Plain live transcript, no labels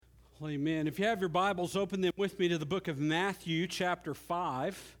Well, amen. If you have your Bibles, open them with me to the book of Matthew, chapter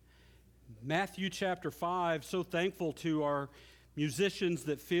 5. Matthew, chapter 5. So thankful to our musicians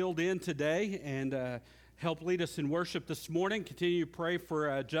that filled in today and helped lead us in worship this morning. Continue to pray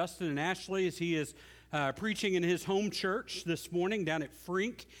for Justin and Ashley as he is preaching in his home church this morning down at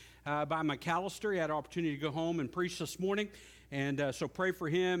Frink by McAllister. He had an opportunity to go home and preach this morning. And so pray for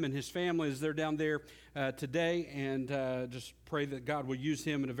him and his family as they're down there today, and just pray that God will use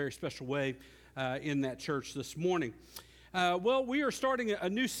him in a very special way in that church this morning. Well, we are starting a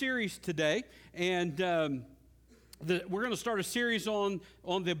new series today, and we're going to start a series on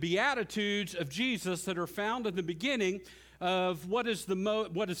the Beatitudes of Jesus that are found in the beginning of what has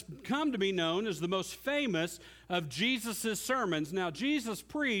come to be known as the most famous of Jesus' sermons. Now, Jesus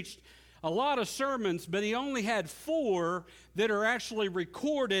preached a lot of sermons, but he only had 4 that are actually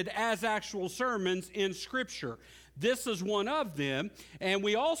recorded as actual sermons in Scripture. This is one of them, and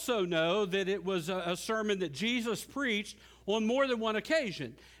we also know that it was a sermon that Jesus preached on more than one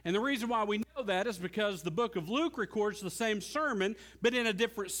occasion. And the reason why we know that is because the book of Luke records the same sermon, but in a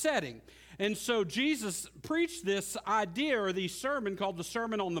different setting. And so Jesus preached this idea or the sermon called the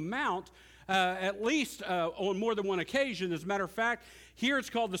Sermon on the Mount at least on more than one occasion. As a matter of fact, here it's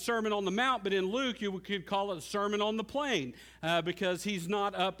called the Sermon on the Mount, but in Luke you could call it a Sermon on the Plain because he's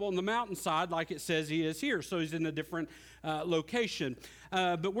not up on the mountainside like it says he is here, so he's in a different location.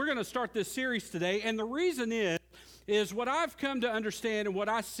 But we're going to start this series today, and the reason is what I've come to understand and what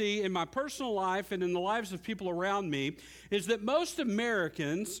I see in my personal life and in the lives of people around me is that most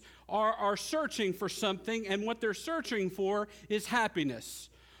Americans are searching for something, and what they're searching for is happiness.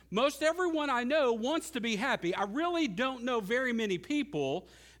 Most everyone I know wants to be happy. I really don't know very many people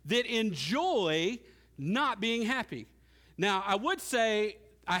that enjoy not being happy. Now, I would say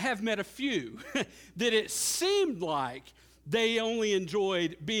I have met a few that it seemed like they only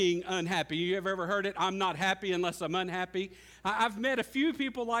enjoyed being unhappy. You have ever heard it? I'm not happy unless I'm unhappy. I've met a few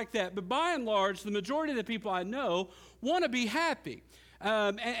people like that, but by and large, the majority of the people I know want to be happy.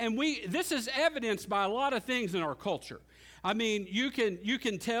 This is evidenced by a lot of things in our culture. I mean, you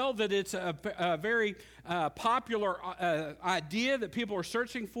can tell that it's a very popular idea that people are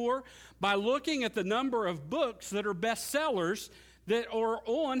searching for by looking at the number of books that are bestsellers that are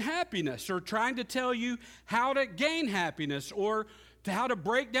on happiness, or trying to tell you how to gain happiness, or to how to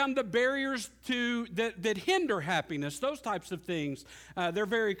break down the barriers that hinder happiness. Those types of things, they're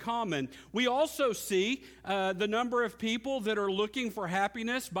very common. We also see the number of people that are looking for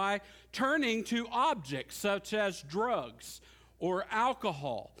happiness by turning to objects such as drugs or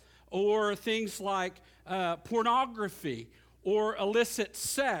alcohol or things like pornography or illicit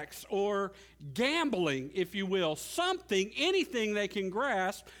sex or gambling, if you will. Anything they can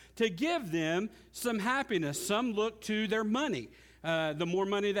grasp to give them some happiness. Some look to their money. The more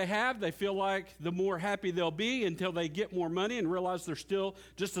money they have, they feel like the more happy they'll be until they get more money and realize they're still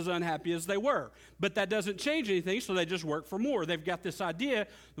just as unhappy as they were. But that doesn't change anything, so they just work for more. They've got this idea,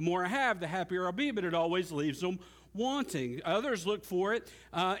 the more I have, the happier I'll be, but it always leaves them wanting. Others look for it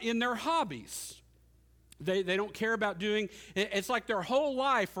in their hobbies. They don't care about doing, it's like their whole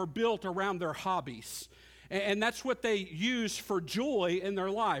life are built around their hobbies. And that's what they use for joy in their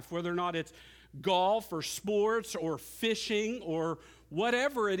life, whether or not it's golf or sports or fishing or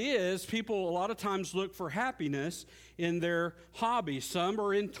whatever it is. People a lot of times look for happiness in their hobbies. Some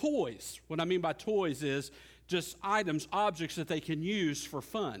are in toys. What I mean by toys is just items, objects that they can use for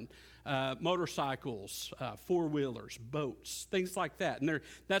fun. Motorcycles, four-wheelers, boats, things like that. And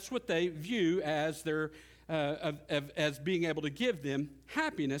that's what they view as as being able to give them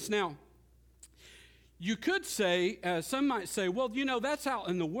happiness. Now, you could say, some might say, well, that's out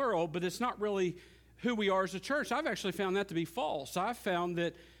in the world, but it's not really who we are as a church. I've actually found that to be false. I've found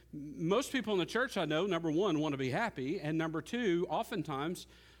that most people in the church I know, number one, want to be happy, and number two, oftentimes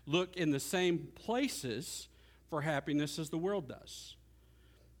look in the same places for happiness as the world does.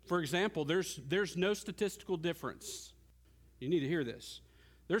 For example, there's no statistical difference. You need to hear this.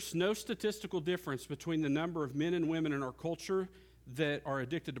 There's no statistical difference between the number of men and women in our culture that are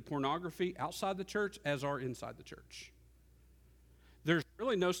addicted to pornography outside the church as are inside the church. There's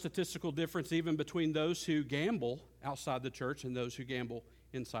really no statistical difference even between those who gamble outside the church and those who gamble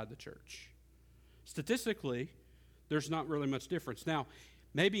inside the church. Statistically, there's not really much difference. Now,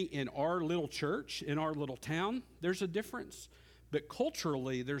 maybe in our little church, in our little town, there's a difference, but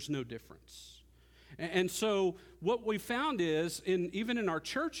culturally, there's no difference. And so what we found is, even in our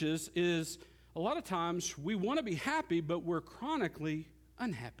churches, is a lot of times we want to be happy, but we're chronically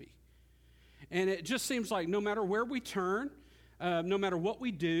unhappy. And it just seems like no matter where we turn, no matter what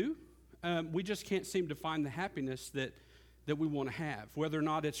we do, we just can't seem to find the happiness that we want to have, whether or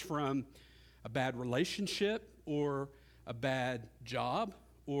not it's from a bad relationship or a bad job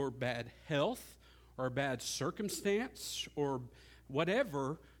or bad health or a bad circumstance or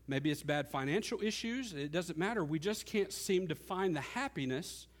whatever. Maybe it's bad financial issues. It doesn't matter. We just can't seem to find the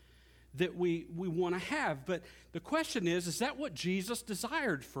happiness that we want to have. But the question is that what Jesus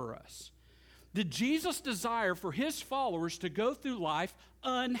desired for us? Did Jesus desire for his followers to go through life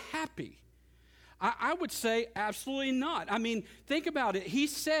unhappy? I would say absolutely not. I mean, think about it. He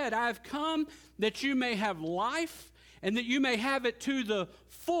said, I've come that you may have life and that you may have it to the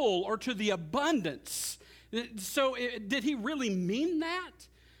full or to the abundance. So did he really mean that?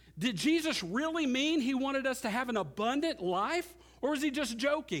 Did Jesus really mean he wanted us to have an abundant life? Or was he just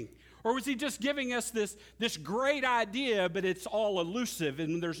joking? Or was he just giving us this great idea, but it's all elusive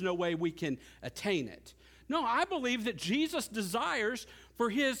and there's no way we can attain it? No, I believe that Jesus desires for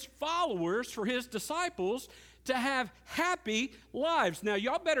his followers, for his disciples, to have happy lives. Now,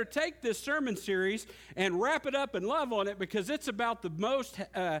 y'all better take this sermon series and wrap it up and love on it, because it's about the most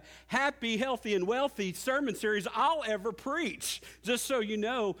happy, healthy, and wealthy sermon series I'll ever preach, just so you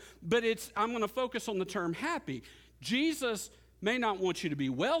know. But I'm going to focus on the term happy. Jesus may not want you to be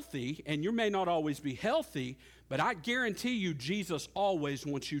wealthy, and you may not always be healthy, but I guarantee you Jesus always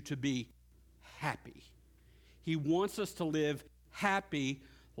wants you to be happy. He wants us to live happy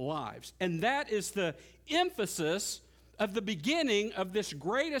lives. And that is the emphasis of the beginning of this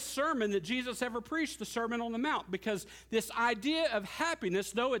greatest sermon that Jesus ever preached, the Sermon on the Mount, because this idea of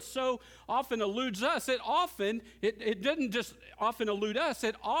happiness, though it so often eludes us, it doesn't just often elude us,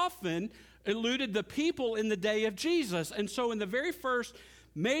 it often eluded the people in the day of Jesus. And so in the very first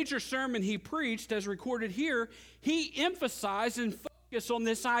major sermon he preached, as recorded here, he emphasized and focused on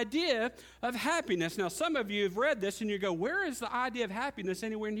this idea of happiness. Now, some of you have read this and you go, where is the idea of happiness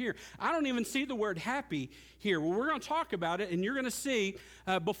anywhere in here? I don't even see the word happy here. Well, we're going to talk about it, and you're going to see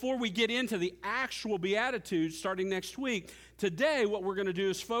before we get into the actual Beatitudes starting next week. Today, what we're going to do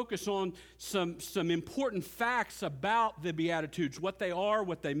is focus on some important facts about the Beatitudes, what they are,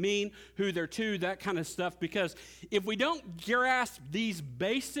 what they mean, who they're to, that kind of stuff. Because if we don't grasp these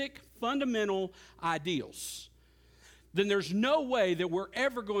basic, fundamental ideals, then there's no way that we're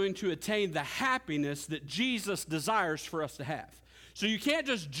ever going to attain the happiness that Jesus desires for us to have. So you can't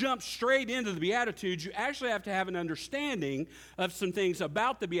just jump straight into the Beatitudes. You actually have to have an understanding of some things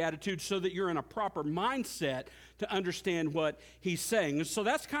about the Beatitudes so that you're in a proper mindset to understand what he's saying. And so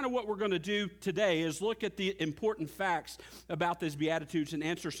that's kind of what we're going to do today, is look at the important facts about these Beatitudes and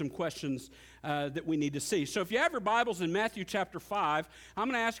answer some questions that we need to see. So if you have your Bibles in Matthew chapter 5, I'm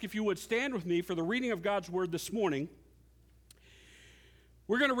going to ask if you would stand with me for the reading of God's Word this morning.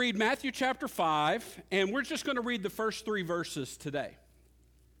 We're going to read Matthew chapter 5, and we're just going to read the first 3 verses today.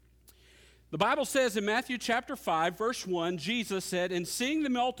 The Bible says in Matthew chapter 5, verse 1, Jesus said, "And seeing the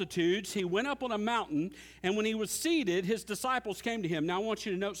multitudes, he went up on a mountain, and when he was seated, his disciples came to him." Now, I want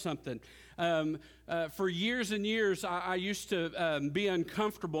you to note something. For years and years, I used to be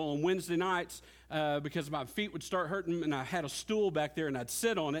uncomfortable on Wednesday nights because my feet would start hurting, and I had a stool back there, and I'd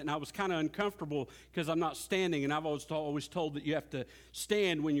sit on it, and I was kind of uncomfortable because I'm not standing, and I've always told that you have to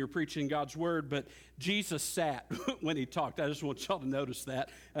stand when you're preaching God's Word, but Jesus sat when he talked. I just want y'all to notice that,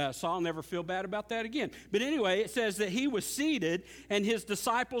 so I'll never feel bad about that again. But anyway, it says that he was seated, and his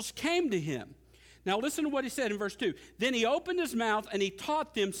disciples came to him. Now listen to what he said in verse 2. "Then he opened his mouth and he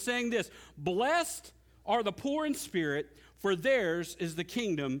taught them, saying this, 'Blessed are the poor in spirit, for theirs is the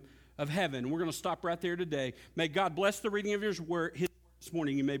kingdom of heaven.'" We're going to stop right there today. May God bless the reading of his word this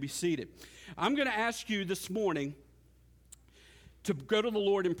morning. You may be seated. I'm going to ask you this morning to go to the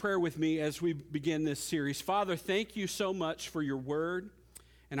Lord in prayer with me as we begin this series. Father, thank you so much for your word.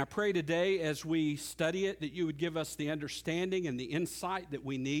 And I pray today as we study it that you would give us the understanding and the insight that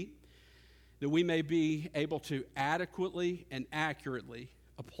we need, that we may be able to adequately and accurately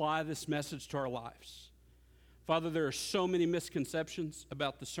apply this message to our lives. Father, there are so many misconceptions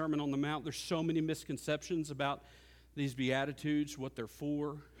about the Sermon on the Mount. There's so many misconceptions about these Beatitudes, what they're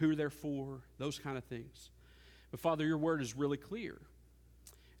for, who they're for, those kind of things. But Father, your word is really clear.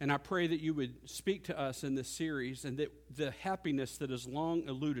 And I pray that you would speak to us in this series, and that the happiness that has long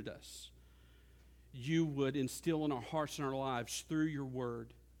eluded us, you would instill in our hearts and our lives through your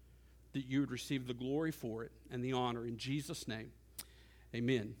word, that you would receive the glory for it and the honor. In Jesus' name,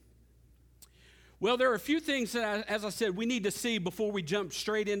 amen. Well, there are a few things that, as I said, we need to see before we jump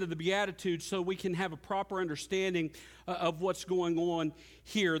straight into the Beatitudes so we can have a proper understanding of what's going on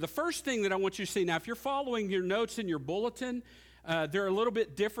here. The first thing that I want you to see, now if you're following your notes in your bulletin, They're a little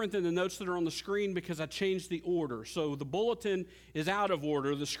bit different than the notes that are on the screen because I changed the order. So the bulletin is out of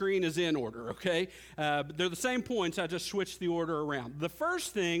order. The screen is in order, okay? But they're the same points. I just switched the order around. The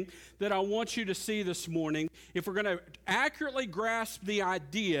first thing that I want you to see this morning, if we're going to accurately grasp the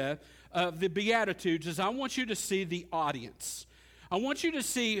idea of the Beatitudes, is I want you to see the audience. I want you to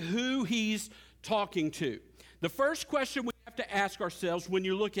see who he's talking to. The first question we have to ask ourselves when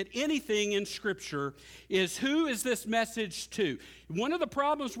you look at anything in Scripture is, who is this message to? One of the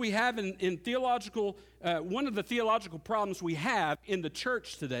problems we have in theological, one of the theological problems we have in the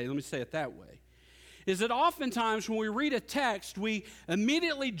church today, let me say it that way, is that oftentimes when we read a text, we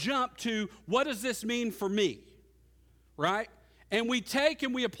immediately jump to, what does this mean for me? Right? And we take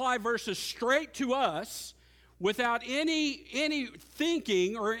and we apply verses straight to us without any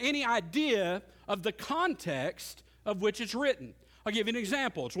thinking or any idea of the context of which it's written. I'll give you an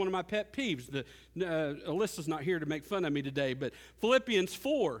example. It's one of my pet peeves. Alyssa's not here to make fun of me today, but Philippians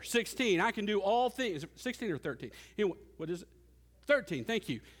 4:16. I can do all things. 16 or 13? Anyway, what is it? 13. Thank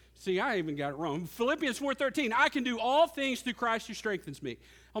you. See, I even got it wrong. Philippians 4:13. I can do all things through Christ who strengthens me.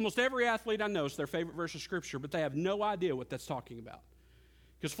 Almost every athlete I know is their favorite verse of Scripture, but they have no idea what that's talking about.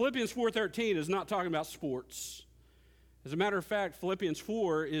 Because Philippians 4:13 is not talking about sports. As a matter of fact, Philippians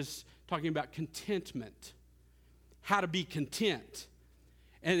 4 is talking about contentment, how to be content.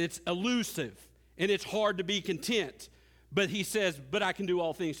 And it's elusive, and it's hard to be content. But he says, but I can do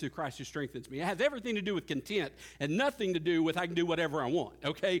all things through Christ who strengthens me. It has everything to do with content and nothing to do with I can do whatever I want,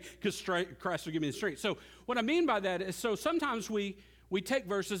 okay? Because Christ will give me the strength. So what I mean by that is, so sometimes we take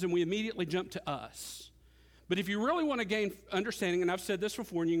verses and we immediately jump to us. But if you really want to gain understanding, and I've said this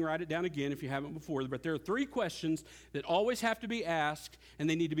before, and you can write it down again if you haven't before, but there are 3 questions that always have to be asked, and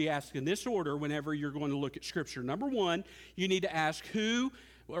they need to be asked in this order whenever you're going to look at Scripture. Number 1, you need to ask who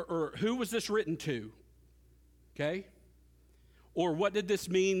was this written to, okay? Or what did this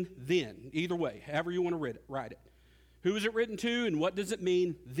mean then? Either way, however you want to write it. Who was it written to, and what does it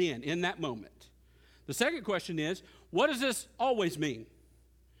mean then, in that moment? The second question is, what does this always mean?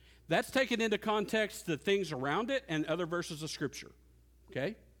 That's taken into context the things around it and other verses of Scripture,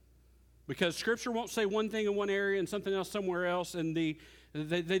 okay? Because Scripture won't say one thing in one area and something else somewhere else, and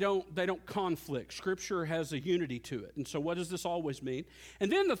they don't conflict. Scripture has a unity to it. And so what does this always mean?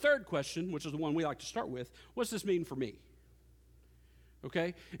 And then the third question, which is the one we like to start with, what does this mean for me?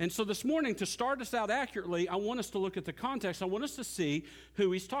 Okay? And so this morning, to start us out accurately, I want us to look at the context. I want us to see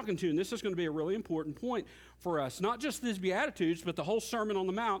who he's talking to. And this is going to be a really important point for us. Not just these Beatitudes, but the whole Sermon on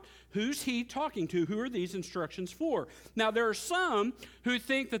the Mount. Who's he talking to? Who are these instructions for? Now, there are some who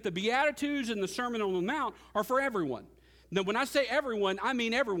think that the Beatitudes and the Sermon on the Mount are for everyone. Now, when I say everyone, I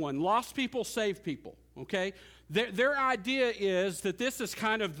mean everyone. Lost people, saved people. Okay? Their idea is that this is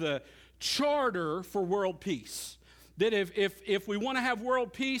kind of the charter for world peace. That if we want to have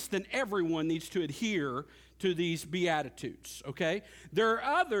world peace, then everyone needs to adhere to these Beatitudes, okay? There are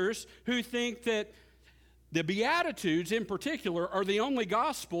others who think that the Beatitudes in particular are the only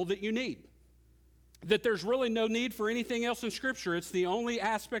gospel that you need. That there's really no need for anything else in Scripture. It's the only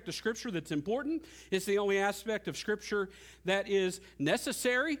aspect of Scripture that's important. It's the only aspect of Scripture that is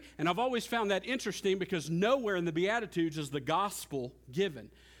necessary. And I've always found that interesting because nowhere in the Beatitudes is the gospel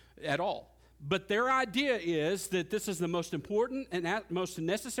given at all. But their idea is that this is the most important and most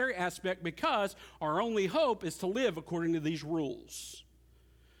necessary aspect because our only hope is to live according to these rules.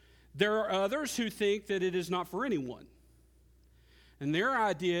 There are others who think that it is not for anyone. And their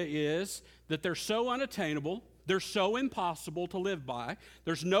idea is that they're so unattainable, they're so impossible to live by.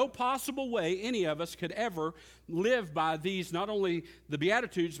 There's no possible way any of us could ever live by these, not only the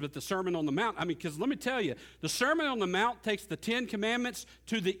Beatitudes, but the Sermon on the Mount. I mean, because let me tell you, the Sermon on the Mount takes the 10 Commandments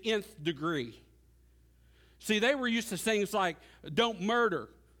to the nth degree. See, they were used to things like, don't murder.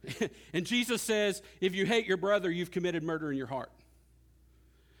 And Jesus says, if you hate your brother, you've committed murder in your heart.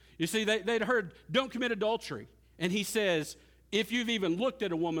 You see, they'd heard, don't commit adultery. And he says, if you've even looked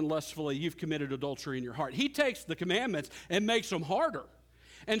at a woman lustfully, you've committed adultery in your heart. He takes the commandments and makes them harder.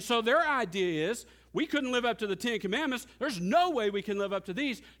 And so their idea is, we couldn't live up to the 10 Commandments. There's no way we can live up to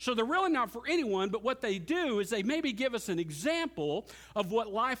these. So they're really not for anyone, but what they do is they maybe give us an example of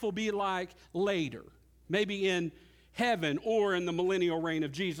what life will be like later. Maybe in heaven or in the millennial reign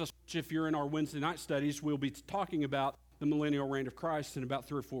of Jesus, which if you're in our Wednesday night studies, we'll be talking about the millennial reign of Christ in about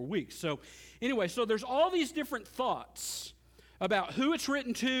 3 or 4 weeks. So anyway, so there's all these different thoughts about who it's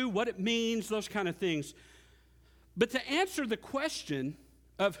written to, what it means, those kind of things. But to answer the question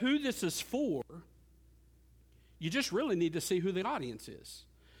of who this is for, you just really need to see who the audience is.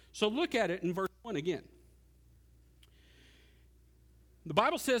 So look at it in verse 1 again. The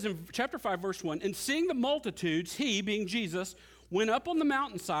Bible says in chapter 5, verse 1, and seeing the multitudes, he, being Jesus, went up on the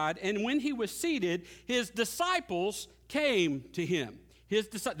mountainside, and when he was seated, his disciples came to him.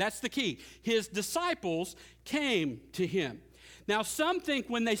 That's the key. His disciples came to him. Now, some think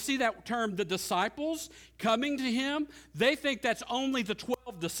when they see that term, the disciples coming to him, they think that's only the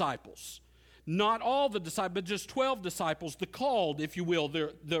 12 disciples. Not all the disciples, but just 12 disciples, the called, if you will,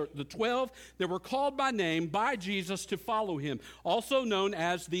 the 12 that were called by name by Jesus to follow him, also known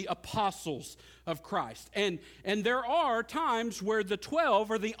as the apostles of Christ. And there are times where the 12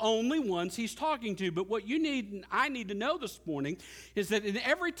 are the only ones he's talking to, but what you need and I need to know this morning is that in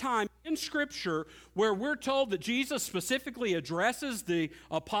every time in Scripture where we're told that Jesus specifically addresses the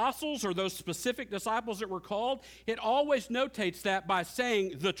apostles or those specific disciples that were called, it always notates that by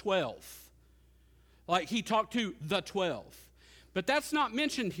saying the 12. Like he talked to the 12. But that's not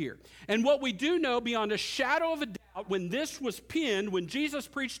mentioned here. And what we do know beyond a shadow of a doubt when this was penned, when Jesus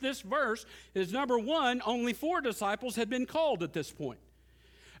preached this verse, is number one, only 4 disciples had been called at this point.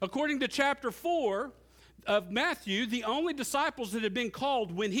 According to chapter 4 of Matthew, the only disciples that had been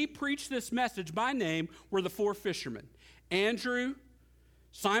called when he preached this message by name were the 4 fishermen: Andrew,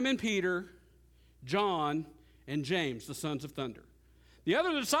 Simon Peter, John, and James, the sons of thunder. The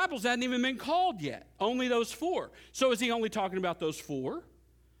other disciples hadn't even been called yet, only those 4. So is he only talking about those 4?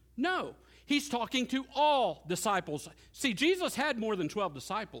 No, he's talking to all disciples. See, Jesus had more than 12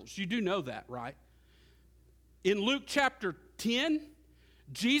 disciples. You do know that, right? In Luke chapter 10,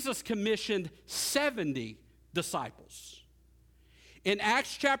 Jesus commissioned 70 disciples. In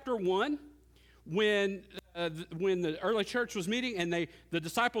Acts chapter 1, when the early church was meeting and the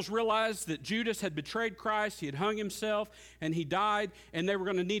disciples realized that Judas had betrayed Christ, he had hung himself, and he died, and they were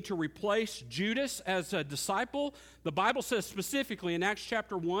going to need to replace Judas as a disciple, the Bible says specifically in Acts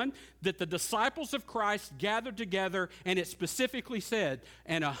chapter 1 that the disciples of Christ gathered together, and it specifically said,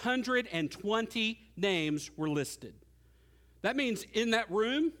 and 120 names were listed. That means in that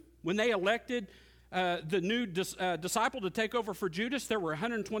room, when they elected the new disciple to take over for Judas, there were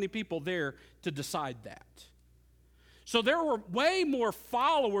 120 people there to decide that. So there were way more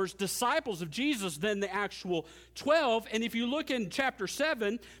followers, disciples of Jesus than the actual 12. And if you look in chapter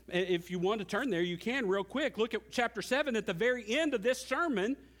 7, if you want to turn there, you can real quick. Look at chapter 7 at the very end of this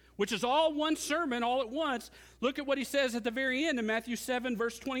sermon, which is all one sermon all at once. Look at what he says at the very end in Matthew 7,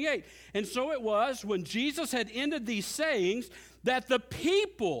 verse 28. And so it was when Jesus had ended these sayings that the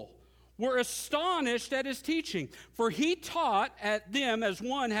people were astonished at his teaching, for he taught at them as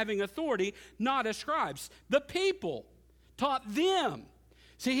one having authority, not as scribes. The people taught them.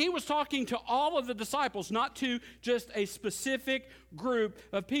 See, he was talking to all of the disciples, not to just a specific group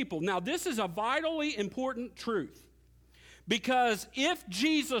of people. Now, this is a vitally important truth, because if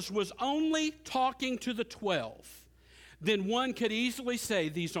Jesus was only talking to the 12, then one could easily say,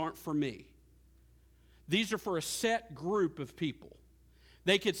 these aren't for me. These are for a set group of people.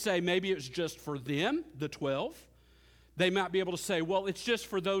 They could say maybe it was just for them, the 12. They might be able to say, well, it's just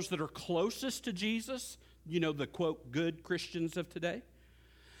for those that are closest to Jesus, the, quote, good Christians of today.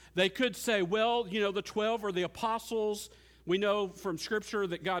 They could say, well, the 12 are the apostles. We know from Scripture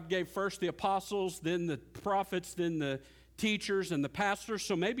that God gave first the apostles, then the prophets, then the teachers and the pastors.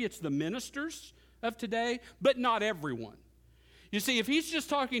 So maybe it's the ministers of today, but not everyone. You see, if he's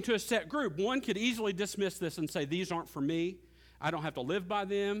just talking to a set group, one could easily dismiss this and say, these aren't for me. I don't have to live by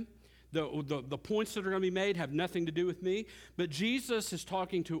them. The points that are going to be made have nothing to do with me. But Jesus is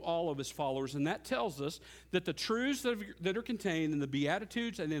talking to all of his followers, and that tells us that the truths that are contained in the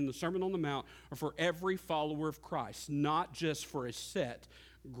Beatitudes and in the Sermon on the Mount are for every follower of Christ, not just for a set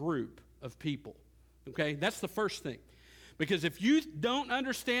group of people. Okay? That's the first thing. Because if you don't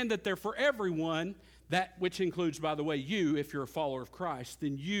understand that they're for everyone, that which includes, by the way, you, if you're a follower of Christ,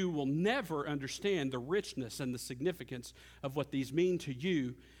 then you will never understand the richness and the significance of what these mean to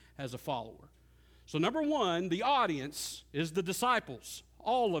you as a follower. So number one, the audience is the disciples,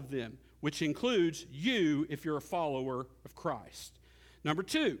 all of them, which includes you if you're a follower of Christ. Number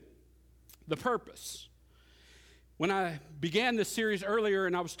two, the purpose. When I began this series earlier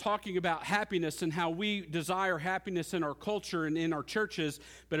and I was talking about happiness and how we desire happiness in our culture and in our churches,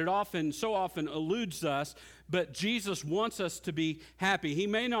 but it so often eludes us, but Jesus wants us to be happy. He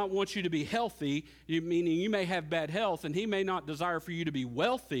may not want you to be healthy, meaning you may have bad health, and he may not desire for you to be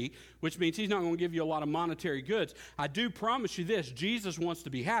wealthy, which means he's not going to give you a lot of monetary goods. I do promise you this, Jesus wants to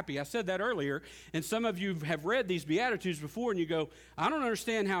be happy. I said that earlier, and some of you have read these Beatitudes before, and you go, I don't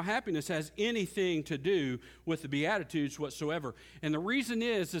understand how happiness has anything to do with the Beatitudes whatsoever. And the reason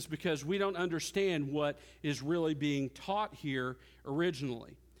is because we don't understand what is really being taught here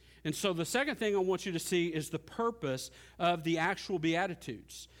originally. And so the second thing I want you to see is the purpose of the actual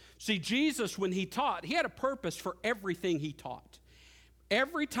Beatitudes. See, Jesus, when he taught, he had a purpose for everything he taught.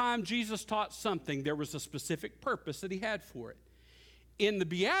 Every time Jesus taught something, there was a specific purpose that he had for it. In the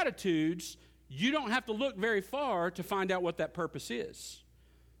Beatitudes, you don't have to look very far to find out what that purpose is.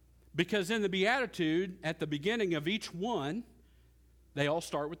 Because in the Beatitude, at the beginning of each one, they all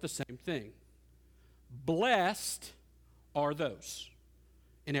start with the same thing. Blessed are those.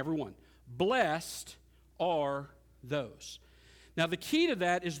 In every one. Blessed are those. Now, the key to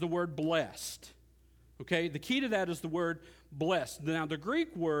that is the word blessed. Okay? The key to that is the word blessed. Now, the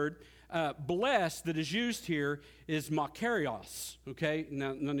Greek word blessed that is used here is makarios. Okay?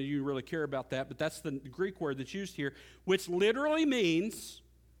 Now, none of you really care about that, but that's the Greek word that's used here, which literally means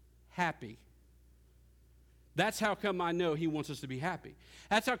happy. That's how come I know he wants us to be happy.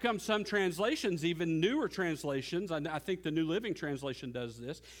 That's how come some translations, even newer translations, I think the New Living Translation does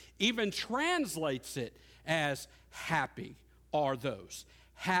this, even translates it as happy are those.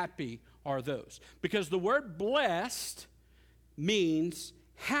 Happy are those. Because the word blessed means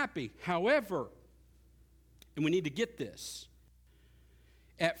happy. However, and we need to get this,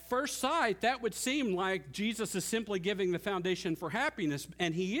 at first sight, that would seem like Jesus is simply giving the foundation for happiness,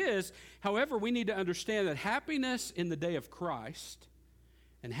 and he is. However, we need to understand that happiness in the day of Christ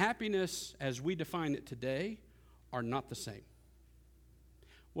and happiness as we define it today are not the same.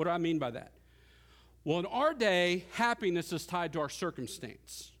 What do I mean by that? Well, in our day, happiness is tied to our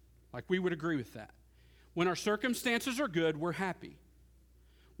circumstance. Like, we would agree with that. When our circumstances are good, we're happy.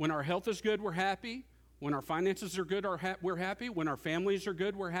 When our health is good, we're happy. When our finances are good, we're happy. When our families are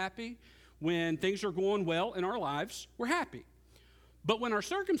good, we're happy. When things are going well in our lives, we're happy. But when our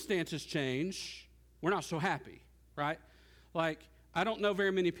circumstances change, we're not so happy, right? Like, I don't know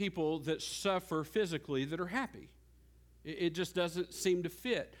very many people that suffer physically that are happy. It just doesn't seem to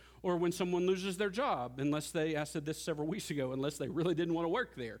fit. Or when someone loses their job, I said this several weeks ago, unless they really didn't want to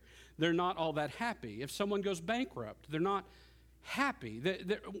work there, they're not all that happy. If someone goes bankrupt, they're not happy.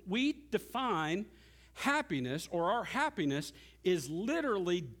 We define happiness, or our happiness, is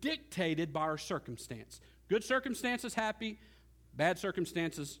literally dictated by our circumstance. Good circumstances, happy. Bad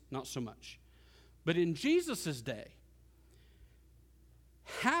circumstances, not so much. But in Jesus' day,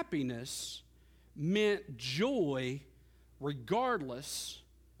 happiness meant joy regardless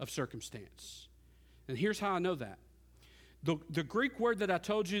of circumstance. And here's how I know that. The Greek word that I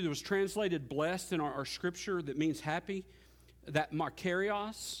told you that was translated blessed in our scripture that means happy, that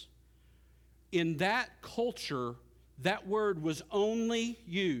makarios, in that culture, that word was only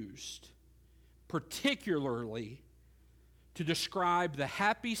used particularly to describe the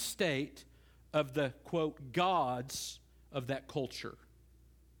happy state of the, quote, gods of that culture.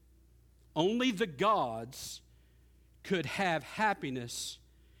 Only the gods could have happiness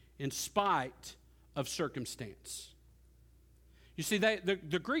in spite of circumstance. You see,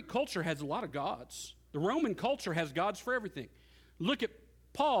 the Greek culture has a lot of gods. The Roman culture has gods for everything. Look at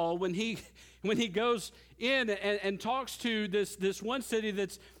Paul when he goes in and talks to this one city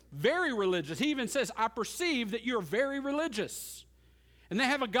that's very religious. He even says, I perceive that you're very religious. And they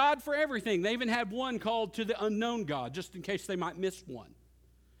have a God for everything. They even have one called to the unknown God, just in case they might miss one.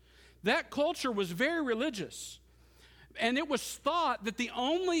 That culture was very religious. And it was thought that the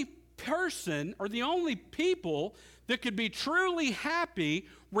only person or the only people that could be truly happy,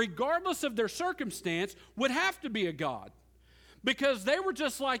 regardless of their circumstance, would have to be a God. Because they were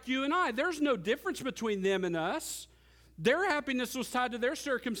just like you and I. There's no difference between them and us. Their happiness was tied to their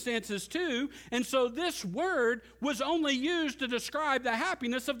circumstances too. And so this word was only used to describe the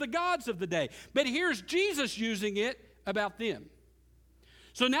happiness of the gods of the day. But here's Jesus using it about them.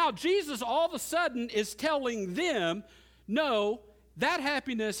 So now Jesus all of a sudden is telling them, no, that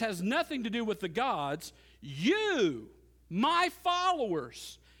happiness has nothing to do with the gods. You, my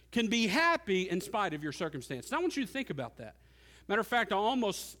followers, can be happy in spite of your circumstance. And I want you to think about that. Matter of fact, I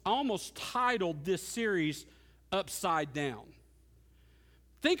almost titled this series Upside Down.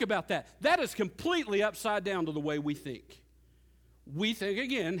 Think about that. That is completely upside down to the way we think. We think,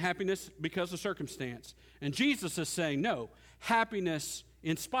 again, happiness because of circumstance. And Jesus is saying, no, happiness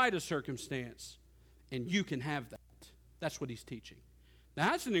in spite of circumstance, and you can have that. That's what he's teaching.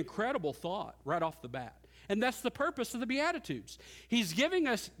 Now, that's an incredible thought right off the bat. And that's the purpose of the Beatitudes. He's giving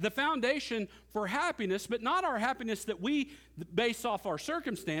us the foundation for happiness, but not our happiness that we base off our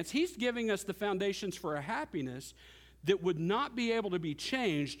circumstance. He's giving us the foundations for a happiness that would not be able to be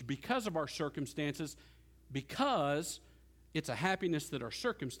changed because of our circumstances, because it's a happiness that our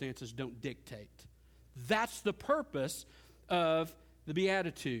circumstances don't dictate. That's the purpose of the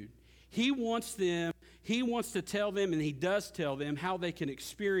Beatitude. He wants them, He wants to tell them, and he does tell them, how they can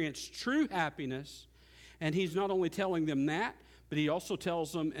experience true happiness. And he's not only telling them that, but he also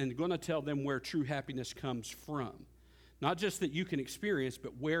tells them and going to tell them where true happiness comes from. Not just that you can experience,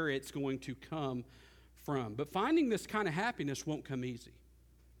 but where it's going to come from. But finding this kind of happiness won't come easy.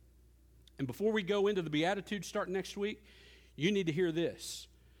 And before we go into the Beatitudes starting next week, you need to hear this.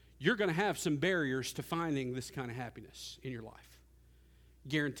 You're going to have some barriers to finding this kind of happiness in your life.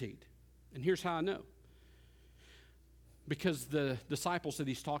 Guaranteed. And here's how I know. Because the disciples that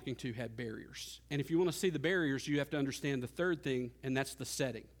he's talking to had barriers. And if you want to see the barriers, you have to understand the third thing, and that's the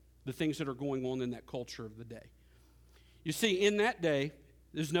setting. The things that are going on in that culture of the day. You see, in that day,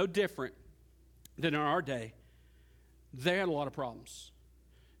 there's no different than in our day. They had a lot of problems.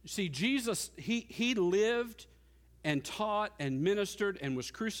 You see, Jesus, he lived and taught and ministered and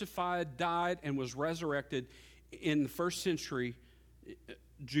was crucified, died, and was resurrected in the first century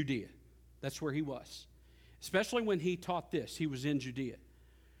Judea. That's where he was. Especially when he taught this, he was in Judea.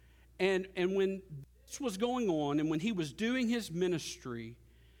 And when this was going on and when he was doing his ministry,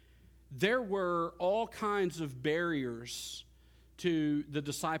 there were all kinds of barriers to the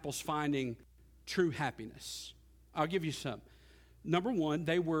disciples finding true happiness. I'll give you some. Number one,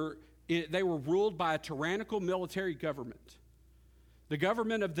 they were ruled by a tyrannical military government. The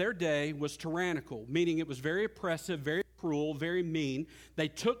government of their day was tyrannical, meaning it was very oppressive, very cruel, very mean. They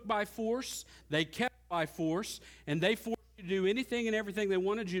took by force, they kept by force, and they forced you to do anything and everything they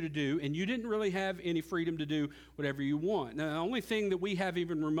wanted you to do, and you didn't really have any freedom to do whatever you want. Now, the only thing that we have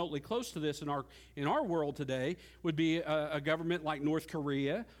even remotely close to this in our world today would be a government like North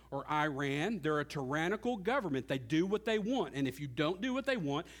Korea or Iran. They're a tyrannical government. They do what they want, and if you don't do what they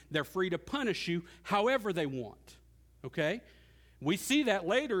want, they're free to punish you however they want. Okay? We see that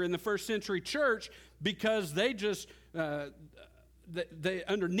later in the first century church because they just, under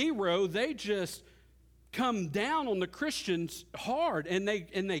Nero, they just come down on the Christians hard, and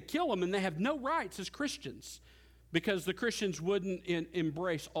they kill them, and they have no rights as Christians because the Christians wouldn't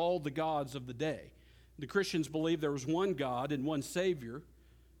embrace all the gods of the day. The Christians believed there was one God and one Savior,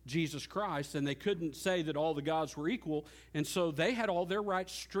 Jesus Christ, and they couldn't say that all the gods were equal, and so they had all their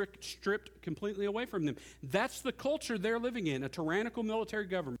rights stripped completely away from them. That's the culture they're living in, a tyrannical military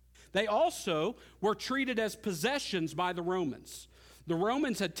government. They also were treated as possessions by the Romans. The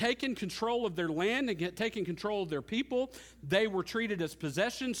Romans had taken control of their land and had taken control of their people. They were treated as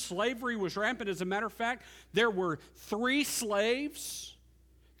possessions. Slavery was rampant. As a matter of fact, there were 3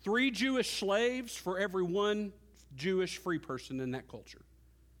 Jewish slaves for every one Jewish free person in that culture.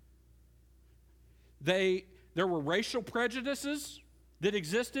 There were racial prejudices that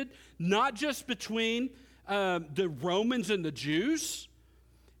existed, not just between the Romans and the Jews.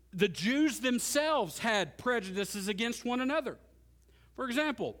 The Jews themselves had prejudices against one another. For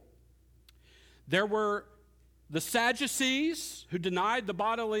example, there were the Sadducees who denied the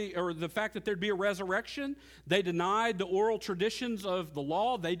bodily, or the fact that there'd be a resurrection. They denied the oral traditions of the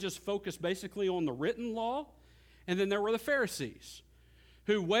law. They just focused basically on the written law. And then there were the Pharisees,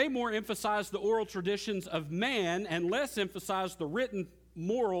 who way more emphasized the oral traditions of man and less emphasized the written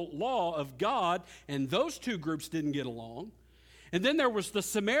moral law of God, and those two groups didn't get along. And then there was the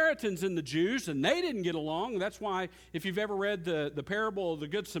Samaritans and the Jews, and they didn't get along. That's why, if you've ever read the parable of the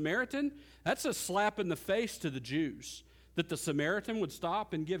Good Samaritan, that's a slap in the face to the Jews, that the Samaritan would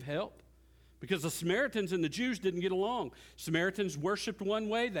stop and give help. Because the Samaritans and the Jews didn't get along. Samaritans worshiped one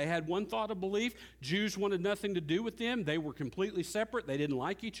way. They had one thought of belief. Jews wanted nothing to do with them. They were completely separate. They didn't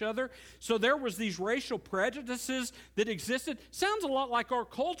like each other. So there was these racial prejudices that existed. Sounds a lot like our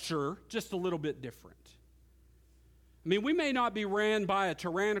culture, just a little bit different. I mean, we may not be ran by a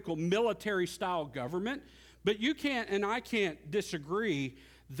tyrannical military-style government, but you can't, and I can't disagree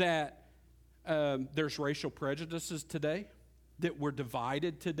that there's racial prejudices today, that we're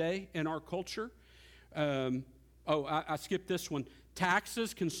divided today in our culture. I skipped this one.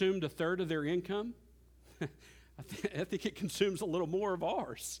 Taxes consumed 1/3 of their income. I think it consumes a little more of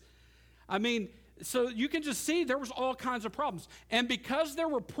ours. I mean, so you can just see there was all kinds of problems. And because there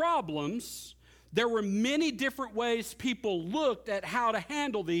were problems, there were many different ways people looked at how to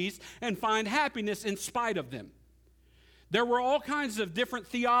handle these and find happiness in spite of them. There were all kinds of different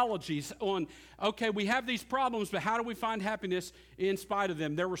theologies on, okay, we have these problems, but how do we find happiness in spite of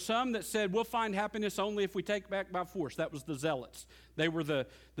them? There were some that said, we'll find happiness only if we take back by force. That was the Zealots. They were the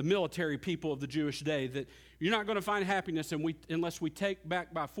military people of the Jewish day, that you're not going to find happiness unless we take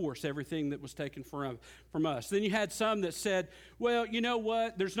back by force everything that was taken from us. Then you had some that said, well, you know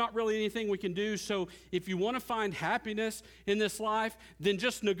what? There's not really anything we can do, so if you want to find happiness in this life, then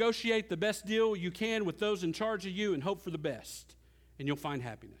just negotiate the best deal you can with those in charge of you and hope for the best, and you'll find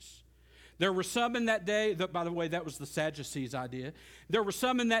happiness. There were some in that day, by the way, that was the Sadducees' idea. There were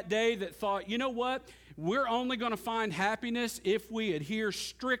some in that day that thought, you know what? We're only going to find happiness if we adhere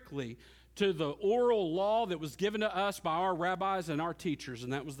strictly to the oral law that was given to us by our rabbis and our teachers,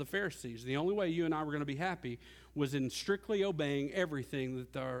 and that was the Pharisees. The only way you and I were going to be happy was in strictly obeying everything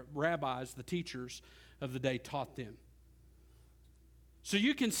that the rabbis, the teachers of the day, taught them. So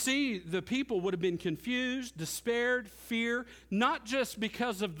you can see the people would have been confused, despaired, fear, not just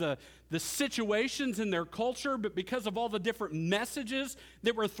because of the situations in their culture, but because of all the different messages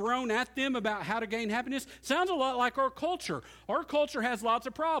that were thrown at them about how to gain happiness. Sounds a lot like our culture. Our culture has lots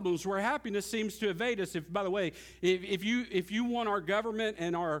of problems where happiness seems to evade us. By the way, if you want our government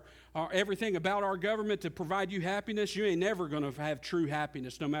and our everything about our government to provide you happiness, you ain't never going to have true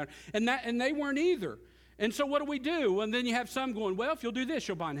happiness, no matter. And they weren't either. And so what do? And then you have some going, well, if you'll do this,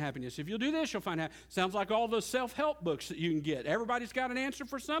 you'll find happiness. If you'll do this, you'll find happiness. Sounds like all those self-help books that you can get. Everybody's got an answer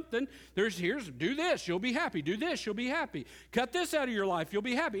for something. Here's do this, you'll be happy. Do this, you'll be happy. Cut this out of your life, you'll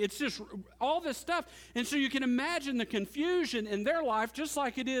be happy. It's just all this stuff. And so you can imagine the confusion in their life, just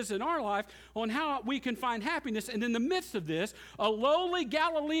like it is in our life, on how we can find happiness. And in the midst of this, a lowly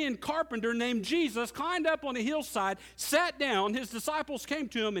Galilean carpenter named Jesus climbed up on a hillside, sat down. His disciples came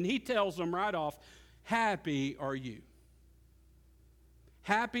to him, and he tells them right off, happy are you.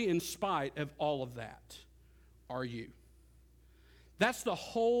 Happy in spite of all of that are you. That's the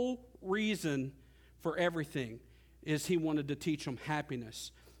whole reason for everything, is he wanted to teach them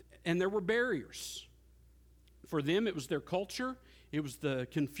happiness. And there were barriers. For them, it was their culture. It was the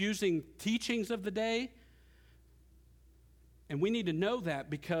confusing teachings of the day. And we need to know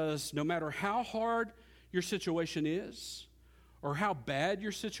that, because no matter how hard your situation is, or how bad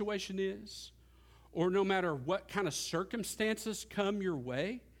your situation is, or no matter what kind of circumstances come your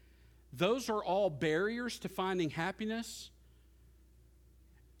way, those are all barriers to finding happiness.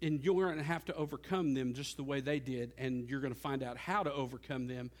 And you're going to have to overcome them just the way they did, and you're going to find out how to overcome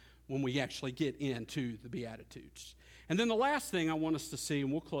them when we actually get into the Beatitudes. And then the last thing I want us to see,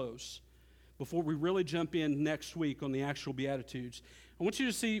 and we'll close, before we really jump in next week on the actual Beatitudes, I want you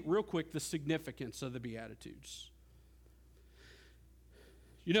to see real quick the significance of the Beatitudes.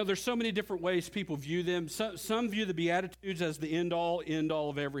 You know, there's so many different ways people view them. Some view the Beatitudes as the end-all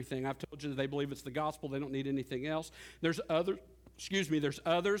of everything. I've told you that they believe it's the gospel. They don't need anything else. There's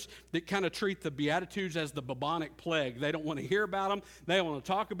others that kind of treat the Beatitudes as the bubonic plague. They don't want to hear about them. They don't want to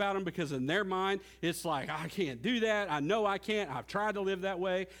talk about them, because in their mind, it's like, I can't do that. I know I can't. I've tried to live that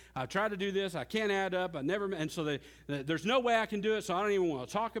way. I've tried to do this. I can't add up. And so there's no way I can do it, so I don't even want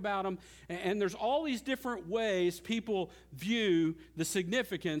to talk about them. And there's all these different ways people view the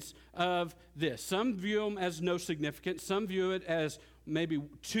significance of this. Some view them as no significance. Some view it as maybe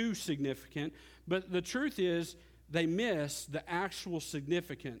too significant. But the truth is, they miss the actual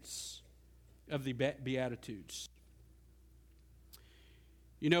significance of the Beatitudes.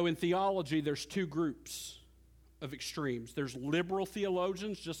 You know, in theology, there's two groups of extremes. There's liberal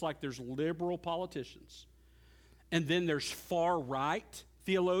theologians, just like there's liberal politicians. And then there's far-right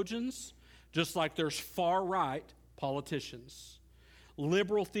theologians, just like there's far-right politicians.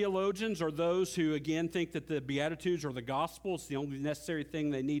 Liberal theologians are those who, again, think that the Beatitudes are the gospel. It's the only necessary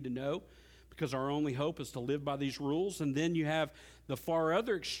thing they need to know, because our only hope is to live by these rules. And then you have the far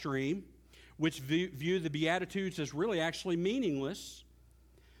other extreme, which view the Beatitudes as really actually meaningless,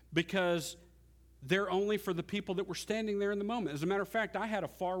 because they're only for the people that were standing there in the moment. As a matter of fact, I had a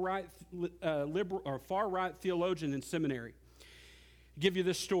far-right theologian in seminary. I'll give you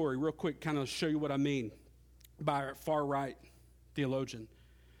this story real quick, kind of show you what I mean by a far-right theologian.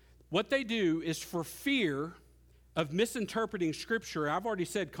 What they do is, for fear of misinterpreting Scripture, I've already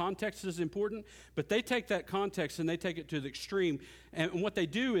said context is important, but they take that context and they take it to the extreme. And what they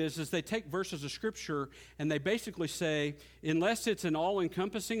do is they take verses of Scripture and they basically say, unless it's an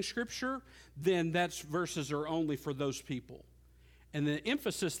all-encompassing Scripture, then that's verses are only for those people. And the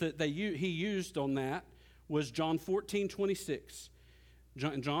emphasis that he used on that was John 14:26.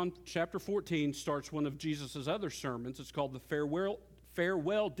 John chapter 14 starts one of Jesus' other sermons. It's called the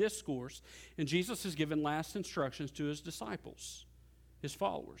Farewell Discourse, and Jesus has given last instructions to his disciples, his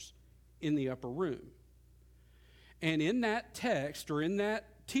followers, in the upper room. And in that text, or in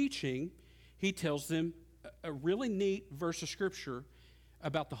that teaching, he tells them a really neat verse of Scripture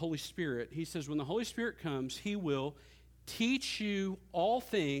about the Holy Spirit. He says, when the Holy Spirit comes, he will teach you all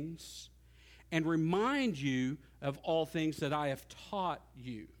things and remind you of all things that I have taught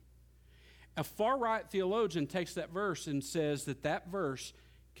you. A far-right theologian takes that verse and says that verse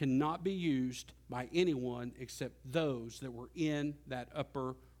cannot be used by anyone except those that were in that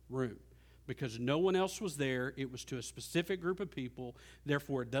upper room. because no one else was there. It was to a specific group of people.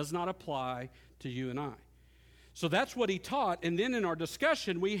 Therefore, it does not apply to you and I. So that's what he taught. And then in our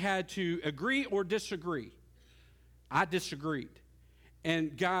discussion, we had to agree or disagree. I disagreed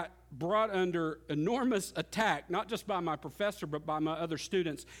and got brought under enormous attack, not just by my professor, but by my other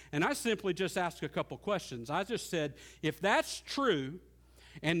students. And I simply just asked a couple questions. I just said, if that's true,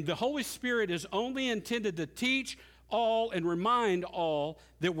 and the Holy Spirit is only intended to teach all and remind all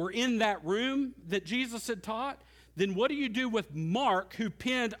that were in that room that Jesus had taught, then what do you do with Mark, who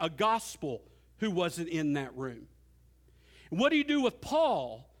penned a gospel, who wasn't in that room? What do you do with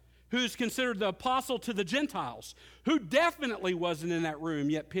Paul, who's considered the apostle to the Gentiles, who definitely wasn't in that room,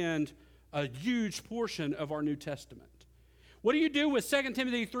 yet penned a huge portion of our New Testament? What do you do with 2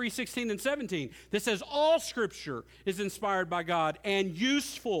 Timothy 3:16 and 17 that says all Scripture is inspired by God and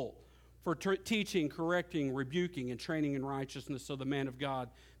useful for teaching, correcting, rebuking, and training in righteousness, so the man of God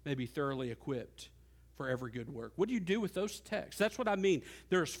may be thoroughly equipped for every good work? What do you do with those texts? That's what I mean.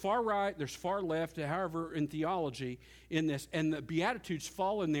 There's far right, there's far left, however, in theology in this, and the Beatitudes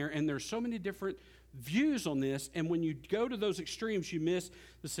fall in there, and there's so many different views on this, and when you go to those extremes, you miss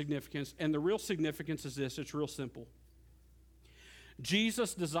the significance, and the real significance is this. It's real simple.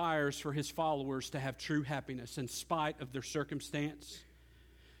 Jesus desires for his followers to have true happiness in spite of their circumstance.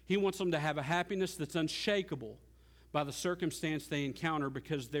 He wants them to have a happiness that's unshakable by the circumstance they encounter,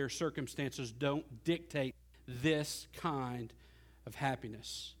 because their circumstances don't dictate this kind of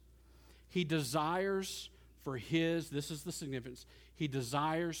happiness. He desires for this is the significance, he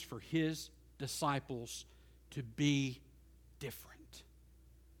desires for his disciples to be different.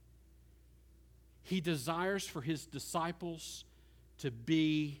 He desires for his disciples to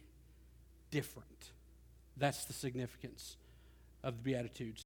be different. That's the significance of the Beatitudes.